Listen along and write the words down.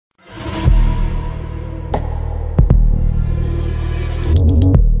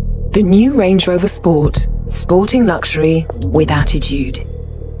The new Range Rover Sport, sporting luxury with attitude.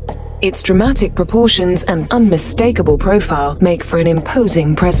 Its dramatic proportions and unmistakable profile make for an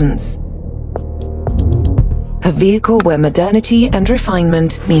imposing presence. A vehicle where modernity and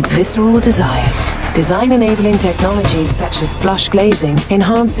refinement meet visceral desire. Design-enabling technologies such as flush glazing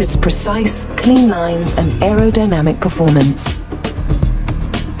enhance its precise, clean lines and aerodynamic performance.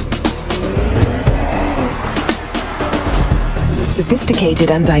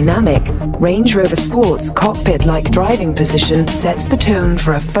 Sophisticated and dynamic, Range Rover Sport's cockpit-like driving position sets the tone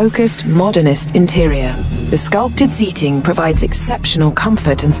for a focused, modernist interior. The sculpted seating provides exceptional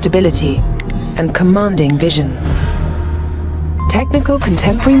comfort and stability, and commanding vision. Technical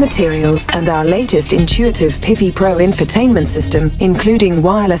contemporary materials and our latest intuitive Pivi Pro infotainment system, including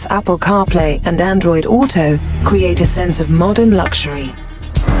wireless Apple CarPlay and Android Auto, create a sense of modern luxury.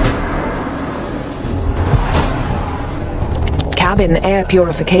 Cabin Air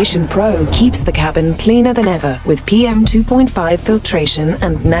Purification Pro keeps the cabin cleaner than ever with PM 2.5 filtration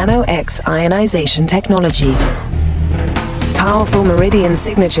and Nano-X ionization technology. Powerful Meridian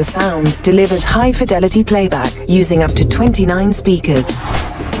signature sound delivers high-fidelity playback using up to 29 speakers.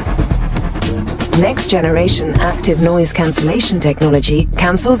 Next-generation active noise cancellation technology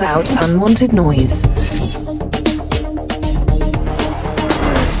cancels out unwanted noise.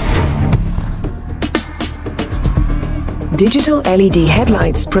 Digital LED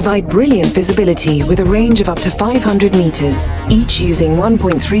headlights provide brilliant visibility with a range of up to 500 meters, each using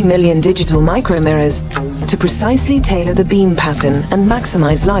 1.3 million digital micromirrors to precisely tailor the beam pattern and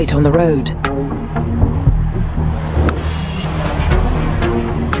maximize light on the road.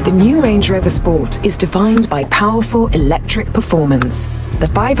 The new Range Rover Sport is defined by powerful electric performance. The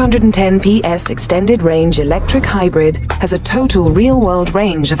 510 PS extended range electric hybrid has a total real-world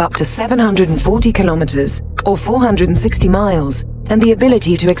range of up to 740 kilometers or 460 miles and the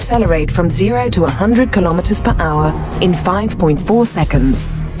ability to accelerate from 0 to 100 kilometers per hour in 5.4 seconds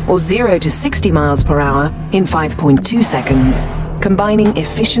or 0 to 60 miles per hour in 5.2 seconds, combining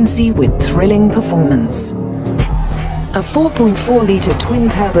efficiency with thrilling performance. A 4.4-litre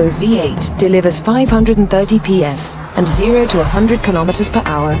twin-turbo V8 delivers 530 PS and 0 to 100 kilometers per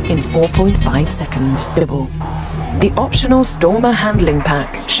hour in 4.5 seconds. The optional Stormer handling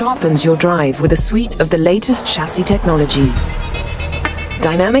pack sharpens your drive with a suite of the latest chassis technologies.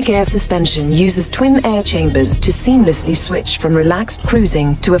 Dynamic air suspension uses twin air chambers to seamlessly switch from relaxed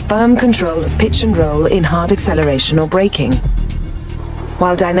cruising to a firm control of pitch and roll in hard acceleration or braking.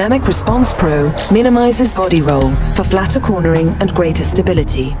 While Dynamic Response Pro minimizes body roll for flatter cornering and greater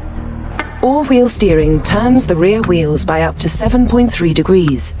stability. All-wheel steering turns the rear wheels by up to 7.3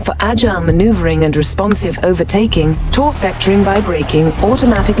 degrees for agile maneuvering and responsive overtaking. Torque vectoring by braking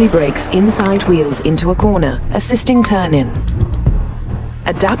automatically brakes inside wheels into a corner, assisting turn-in.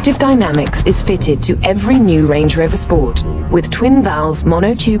 Adaptive Dynamics is fitted to every new Range Rover Sport, with twin-valve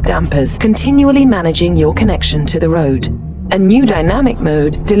monotube dampers continually managing your connection to the road. A new dynamic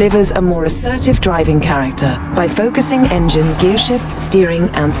mode delivers a more assertive driving character by focusing engine, gearshift, steering,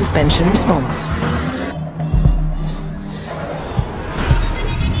 and suspension response.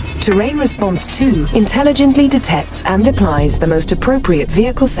 Terrain Response 2 intelligently detects and applies the most appropriate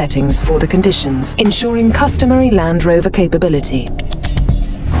vehicle settings for the conditions, ensuring customary Land Rover capability.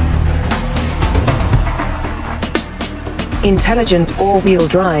 Intelligent all-wheel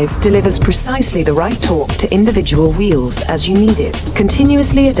drive delivers precisely the right torque to individual wheels as you need it,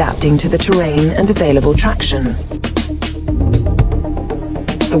 continuously adapting to the terrain and available traction.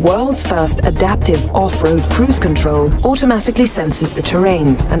 The world's first adaptive off-road cruise control automatically senses the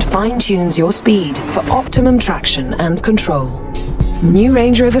terrain and fine-tunes your speed for optimum traction and control. New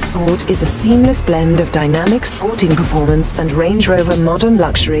Range Rover Sport is a seamless blend of dynamic sporting performance and Range Rover modern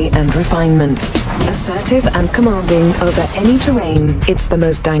luxury and refinement. Assertive and commanding over any terrain, it's the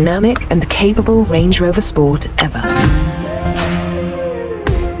most dynamic and capable Range Rover Sport ever.